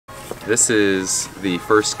This is the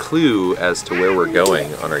first clue as to where we're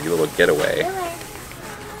going on our little getaway.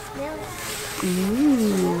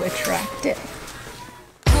 Ooh, attractive.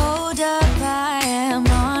 Hold up, I am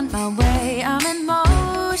on my way, I'm in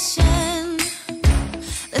motion.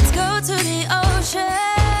 Let's go to the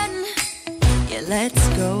ocean. Yeah, let's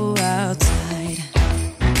go outside.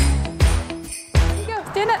 Here you go,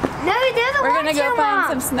 stand up. No, We're gonna go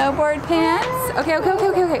find some snowboard pants. Okay.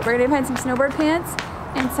 We're gonna find some snowboard pants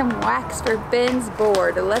and some wax for Ben's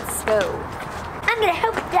board. Let's go. I'm gonna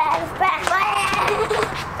help Dad back.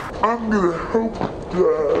 I'm gonna help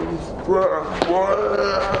Dad's back.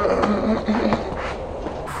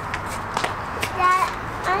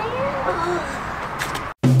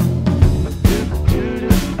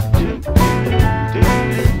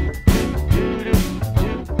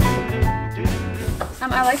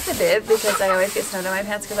 I like the bib because I always get snowed in my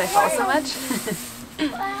pants because I fall so much.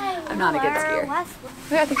 I'm not a good skier.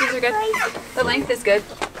 Yeah, I think these are good. The length is good.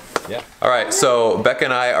 Yeah. All right, so Becca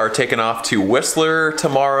and I are taking off to Whistler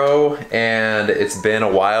tomorrow, and it's been a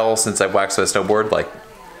while since I've waxed my snowboard, like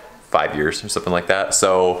 5 years or something like that.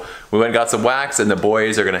 So we went and got some wax, and the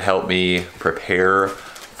boys are gonna help me prepare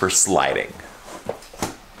for sliding.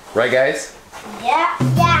 Right, guys? Yeah.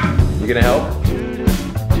 You gonna help?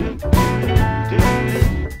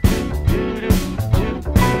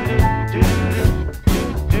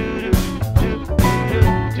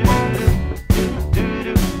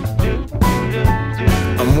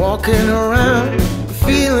 Walking around,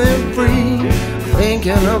 feeling free,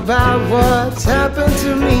 thinking about what's happened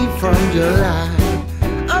to me from July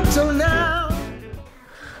up till now.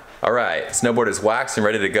 All right, snowboard is waxed and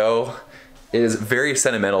ready to go. It is very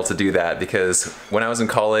sentimental to do that because when I was in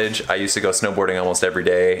college, I used to go snowboarding almost every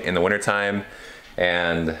day in the wintertime.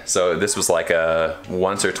 And so this was like a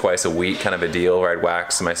once or twice a week kind of a deal where I'd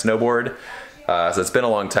wax my snowboard. So it's been a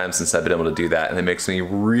long time since I've been able to do that, and it makes me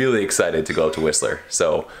really excited to go up to Whistler.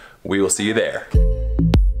 So we will see you there.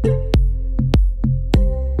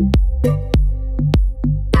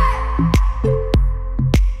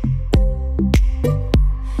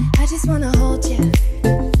 I just wanna hold you.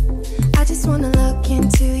 I just wanna look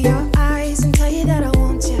into your eyes and tell you that I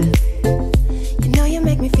want you. You know you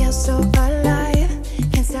make me feel so alive.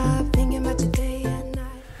 Can't stop thinking about your day and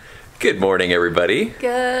night. Good morning, everybody.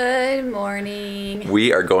 Good morning.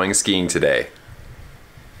 We are going skiing today.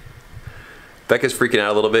 Becca's freaking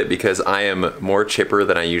out a little bit because I am more chipper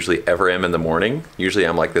than I usually ever am in the morning. Usually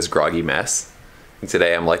I'm like this groggy mess. And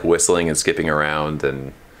today I'm like whistling and skipping around,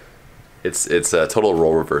 and it's a total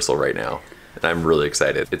role reversal right now. And I'm really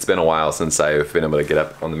excited. It's been a while since I've been able to get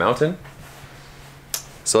up on the mountain.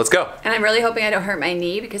 So let's go. And I'm really hoping I don't hurt my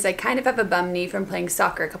knee because I kind of have a bum knee from playing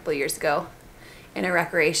soccer a couple of years ago in a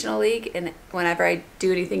recreational league, and whenever I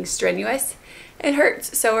do anything strenuous, it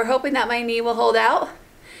hurts. So we're hoping that my knee will hold out.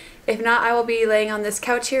 If not, I will be laying on this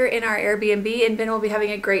couch here in our Airbnb, and Ben will be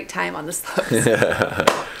having a great time on the slopes.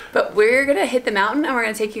 But we're gonna hit the mountain, and we're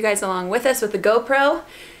gonna take you guys along with us with the GoPro,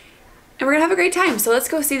 and we're gonna have a great time. So let's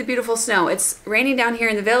go see the beautiful snow. It's raining down here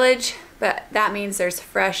in the village, but that means there's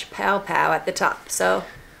fresh pow pow at the top. So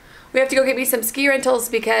we have to go get me some ski rentals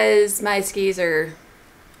because my skis are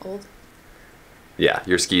old. Yeah,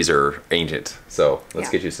 your skis are ancient, so let's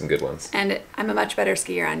get you some good ones. And I'm a much better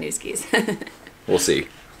skier on new skis. We'll see.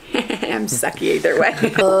 I'm sucky either way.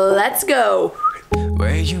 Let's go.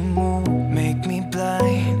 Where you move make me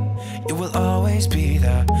blind. You will always be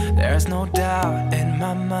there. There's no doubt in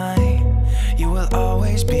my mind. You will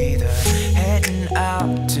always be there. Heading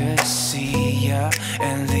out to see ya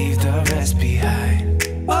and leave the rest behind.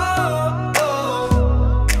 Oh,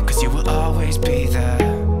 oh, 'cause you will always be there.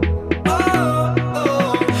 Oh,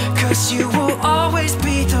 oh, 'cause you will always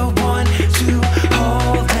be the one to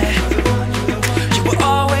hold me. You will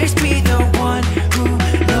always be the one who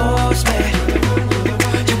knows me.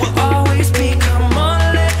 You will always be, come on,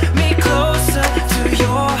 let me closer to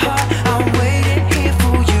your heart. I'm waiting here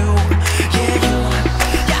for you.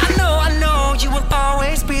 Yeah,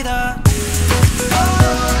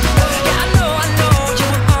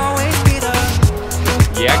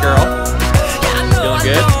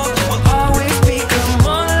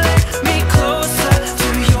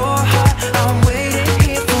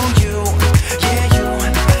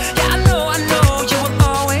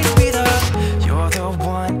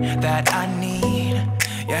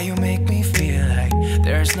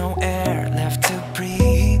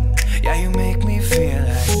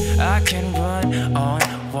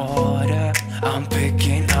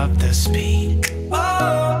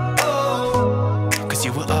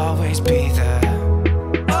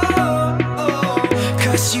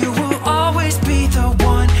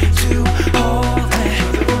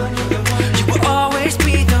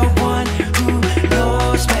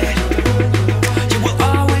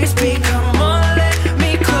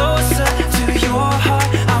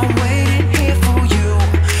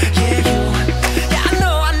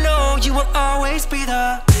 will always be the.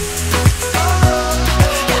 Yeah,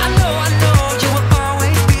 I know you will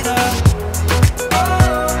always be the.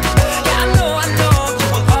 Yeah, I know you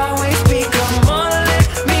will always be. Come on, let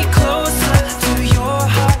me closer to your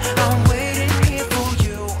heart. I'm waiting here for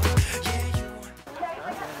you. Yeah,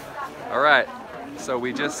 you. All right, so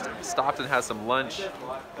we just stopped and had some lunch,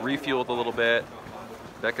 refueled a little bit.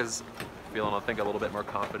 Becca's feeling, I think, a little bit more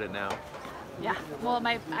confident now. Yeah, well,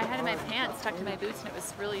 I had my pants stuck to my boots and it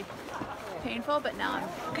was really painful, but now I'm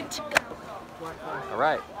good to go. All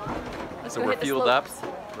right, Let's so go we're hit the fueled up.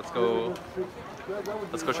 slopes.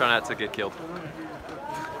 Let's go try not to get killed.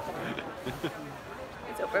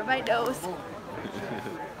 It's over my nose.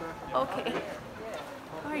 Okay.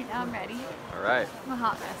 All right, now I'm ready. All right, I'm a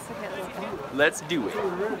hot mess. Okay, let's let's go. do it.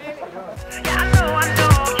 Yeah, I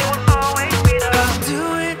know you will always be the.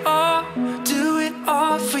 I'll do it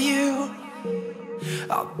all for you.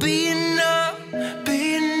 I'll be enough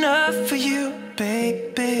for you,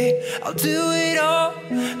 baby. I'll do it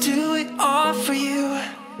all for you.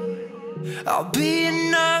 I'll be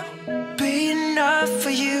enough for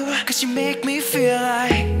you. 'Cause you make me feel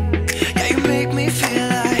like, yeah, you make me feel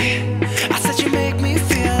like, I said you make me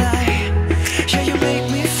feel like, yeah, you make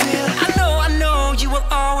me feel. I know you will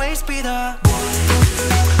always be the.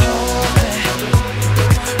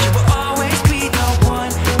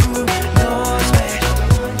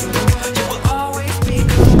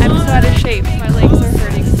 I'm so out of shape. My legs are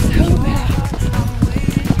hurting so bad.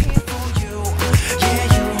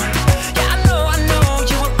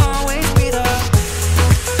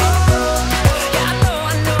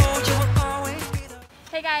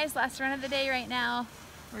 Hey guys, last run of the day right now.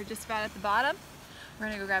 We're just about at the bottom. We're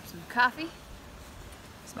gonna go grab some coffee,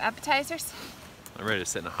 some appetizers. I'm ready to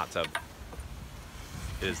sit in a hot tub.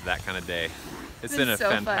 It is that kind of day. It's been been a so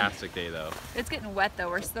fun. fantastic day though. It's getting wet though.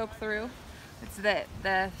 We're soaked through. It's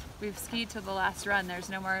we've skied till the last run. There's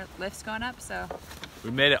no more lifts going up, so.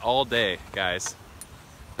 We made it all day, guys.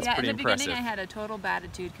 It's Yeah, in pretty the impressive. beginning I had a total bad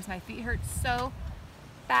attitude because my feet hurt so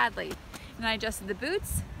badly. And I adjusted the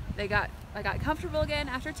boots. I got comfortable again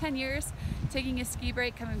after 10 years. Taking a ski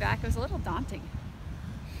break, coming back, it was a little daunting.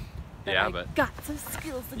 Yeah, I but got some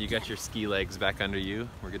skills again. you got your ski legs back under you.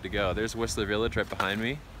 We're good to go. There's Whistler Village right behind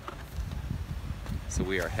me. So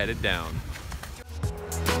we are headed down.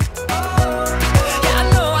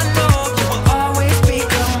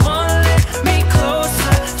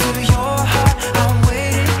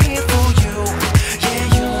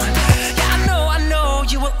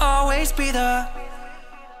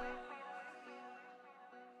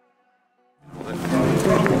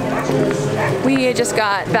 We just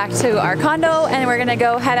got back to our condo and we're gonna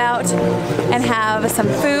go head out and have some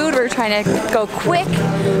food. We're trying to go quick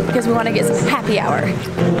because we want to get some happy hour.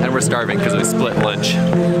 And we're starving because we split lunch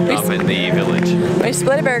up in the village. We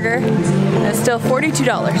split a burger and it's still $42.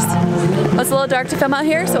 Well, it's a little dark to film out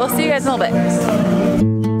here, so we'll see you guys in a little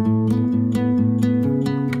bit.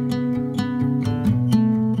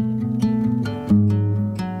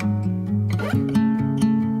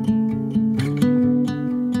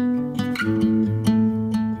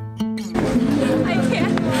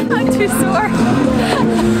 I'm too sore.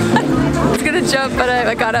 I was gonna jump, but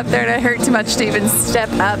I got up there and it hurt too much to even step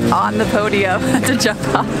up on the podium to jump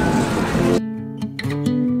off.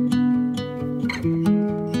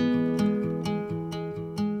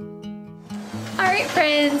 Alright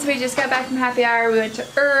friends, we just got back from happy hour. We went to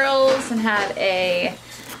Earl's and had a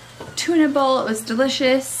tuna bowl. It was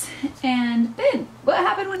delicious. And Ben, what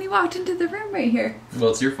happened when you walked into the room right here?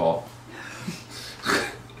 Well, it's your fault.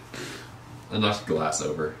 I knocked the glass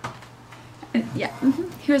over. And yeah,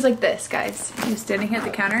 he was like this, guys. He was standing here at the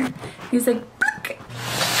counter. He was like, "Bark." It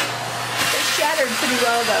shattered pretty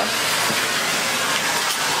well though.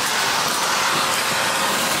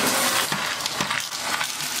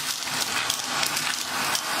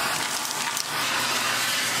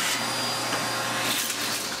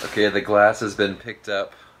 Okay, the glass has been picked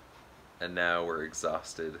up and now we're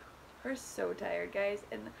exhausted. We're so tired, guys.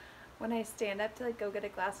 And when I stand up to like go get a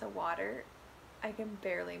glass of water, I can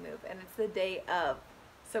barely move, and it's the day of.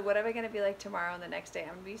 So what am I gonna be like tomorrow and the next day?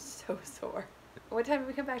 I'm gonna be so sore. What time did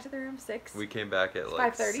we come back to the room? 6? We came back at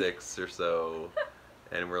like 5:30? 6 or so,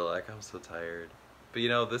 and we're like, I'm so tired. But you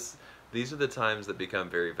know, these are the times that become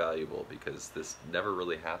very valuable because this never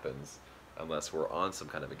really happens unless we're on some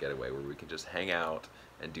kind of a getaway where we can just hang out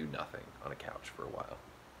and do nothing on a couch for a while.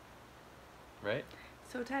 Right?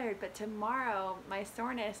 So tired, but tomorrow my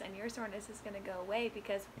soreness and your soreness is gonna go away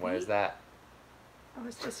because Why is that? Oh,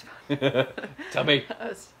 it's just Tell me.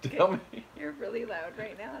 Tell me. You're really loud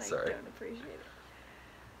right now and Sorry. I don't appreciate it.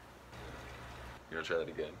 You wanna try that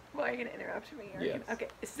again? Well, are you gonna interrupt me? Or Yes. Okay,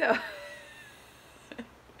 so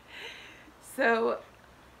So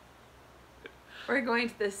we're going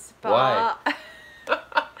to the spa. Why?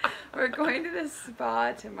 We're going to the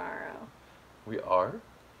spa tomorrow. We are?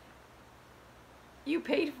 You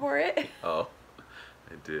paid for it. Oh,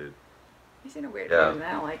 I did. He's in a weird Yeah. mood and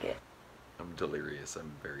I don't like it. I'm delirious.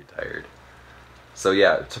 I'm very tired. So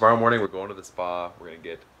yeah, tomorrow morning we're going to the spa. We're gonna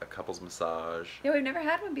get a couples massage. Yeah, we've never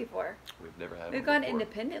had one before. We've never had We've one gone before.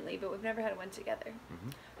 independently, but we've never had one together.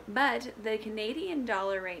 Mhm. But the Canadian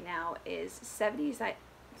dollar right now is 75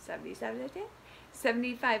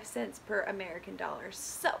 cents per American dollar.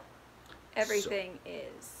 So everything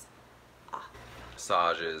is off.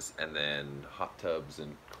 Massages and then hot tubs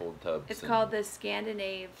and cold tubs. It's and called the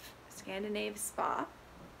Scandinave Spa.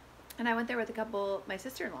 And I went there with a couple, my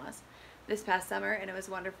sister-in-laws, this past summer, and it was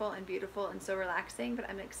wonderful and beautiful and so relaxing. But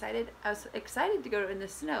I'm excited. I was excited to go in the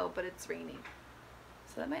snow, but it's raining,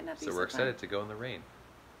 so that might not be. So we're excited to go in the rain.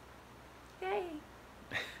 Yay!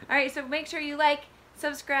 All right, so make sure you like,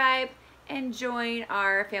 subscribe, and join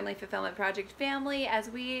our Family Fulfillment Project family as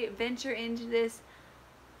we venture into this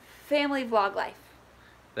family vlog life.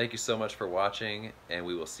 Thank you so much for watching, and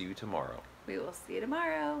we will see you tomorrow. We will see you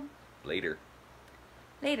tomorrow. Later.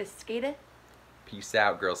 Later, skater. Peace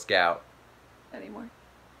out, Girl Scout. Anymore?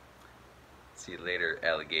 See you later,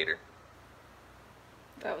 alligator.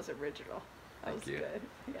 That was original. That Thank was you. good.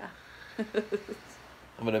 Yeah.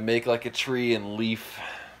 I'm gonna make like a tree and leaf